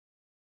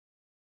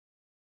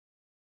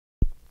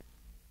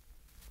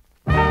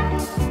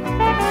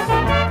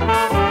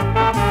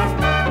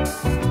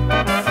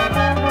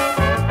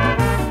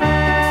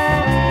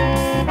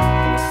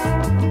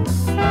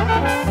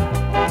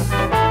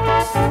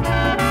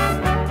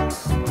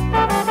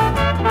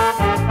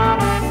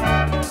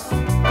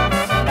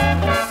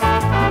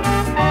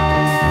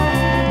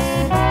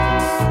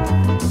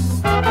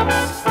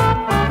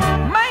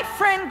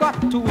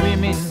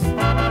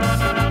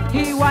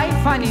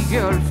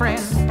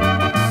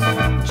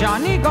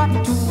Johnny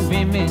got two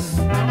women,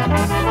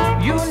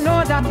 you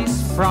know that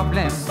is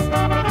problem.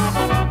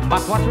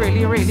 But what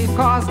really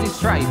caused the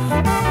strife?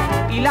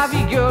 He love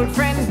his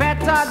girlfriend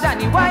better than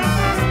his wife.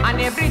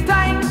 And every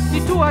time the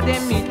two of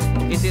them meet,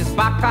 it is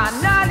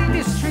bacchanal in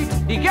the street.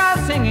 The girl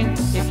singing,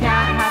 you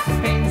can't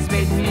have things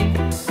with me.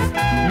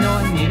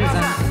 No needles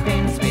and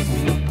pins with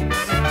me.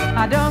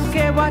 I don't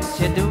care what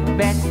you do,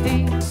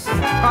 Betty,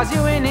 cause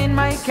you ain't in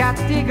my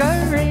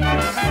category.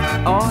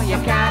 Oh, you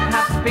can't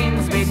have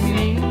pins with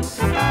me.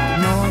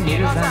 No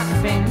needles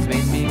and pins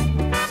with me.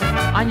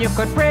 And you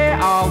could pray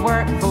or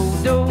work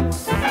voodoo,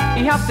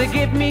 you have to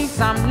give me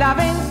some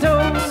loving too.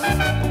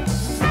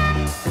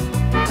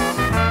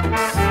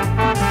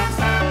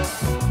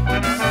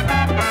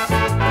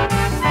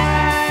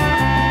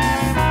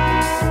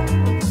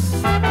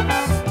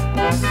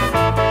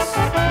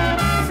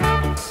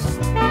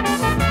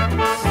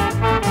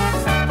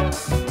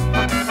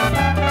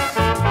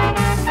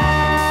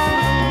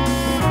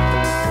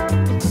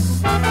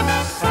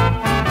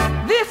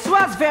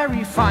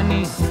 Very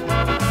funny.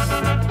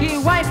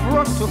 The wife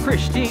wrote to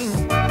Christine,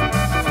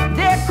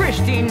 dear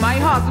Christine, my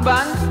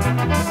husband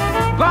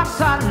got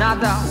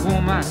another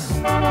woman.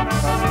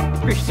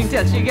 Christine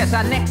tells she gets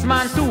her next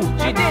man too.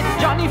 She did.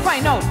 Johnny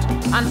find out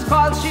and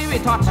scald she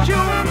with hot stew.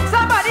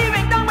 Somebody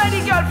ring down by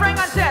the girlfriend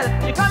and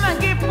tell you come and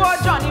give poor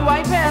Johnny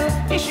wife hell.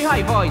 Is she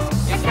high voice?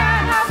 You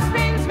can't have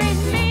pins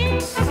with me.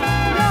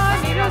 No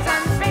needles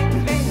and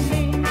pins with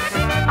me.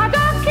 I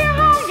don't care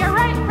how you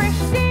write,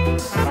 Christine.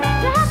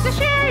 You have to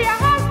share your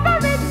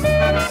husband with me.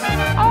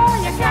 Oh,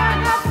 you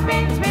can't have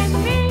pins with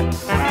me.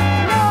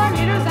 No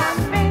needles and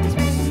pins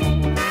with me.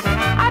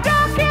 I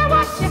don't care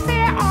what you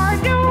say or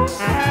do.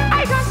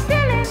 I can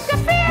still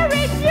interfere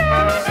with you.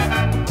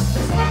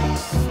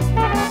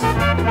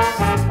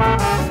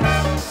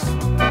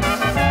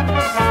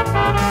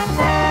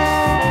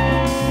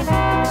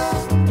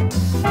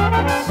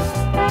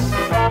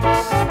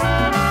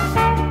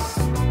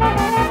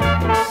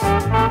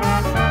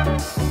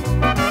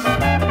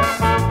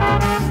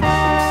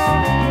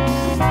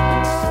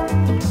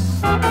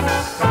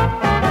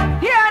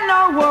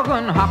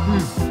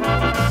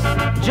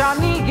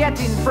 Johnny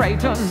getting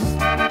frightened,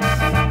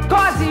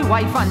 cause the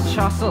wife and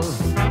tussle,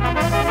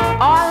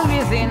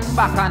 always in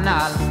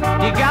bacchanal.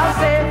 The girl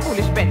say,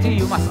 foolish Betty,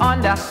 you must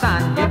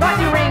understand. You got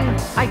the ring,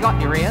 I got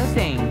the real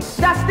thing.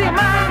 That's the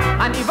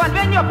man, and even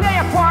when you play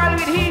a quarrel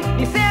with he,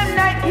 the same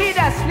night he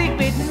does sleep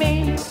with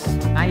me.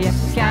 And you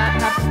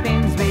can't have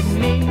pins with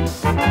me,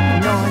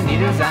 no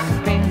needles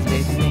and pins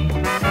with me.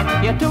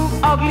 You're too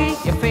ugly,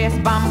 your face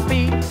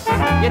bumpy.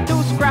 You're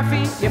too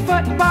scruffy, your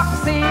foot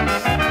boxy.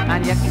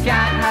 And you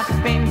can't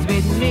have pins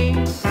with me.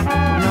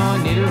 No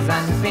needles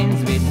and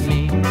pins with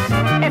me.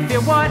 If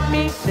you want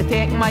me to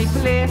take my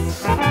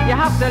place, you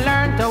have to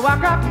learn to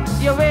walk up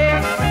your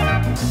waist.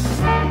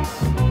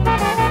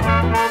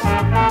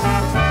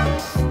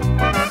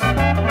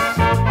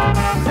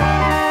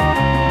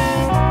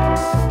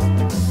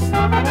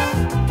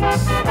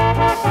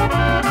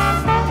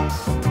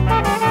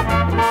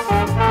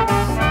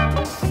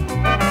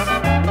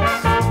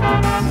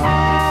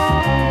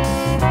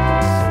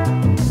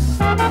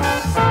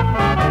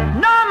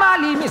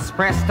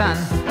 Preston,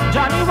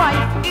 Johnny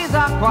wife is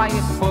a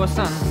quiet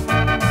person,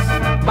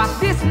 but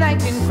this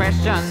night in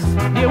question,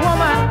 the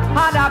woman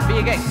had a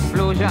big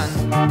explosion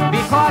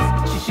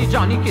because she see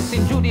Johnny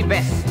kissing Judy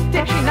Best.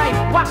 Take she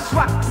knife, wax,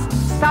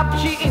 stab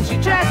she in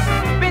she chest.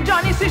 When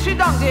Johnny see she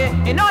down there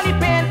in all the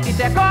pain, he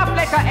take off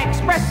like a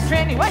express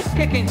train. He wife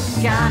kicking,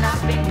 can't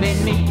have been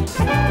with me.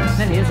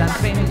 The nails and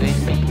spins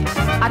with me.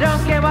 I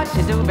don't care what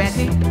you do,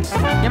 Betty,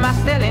 you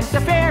must still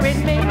interfere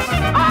with me.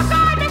 Oh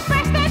God, Miss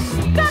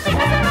Preston, come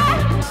because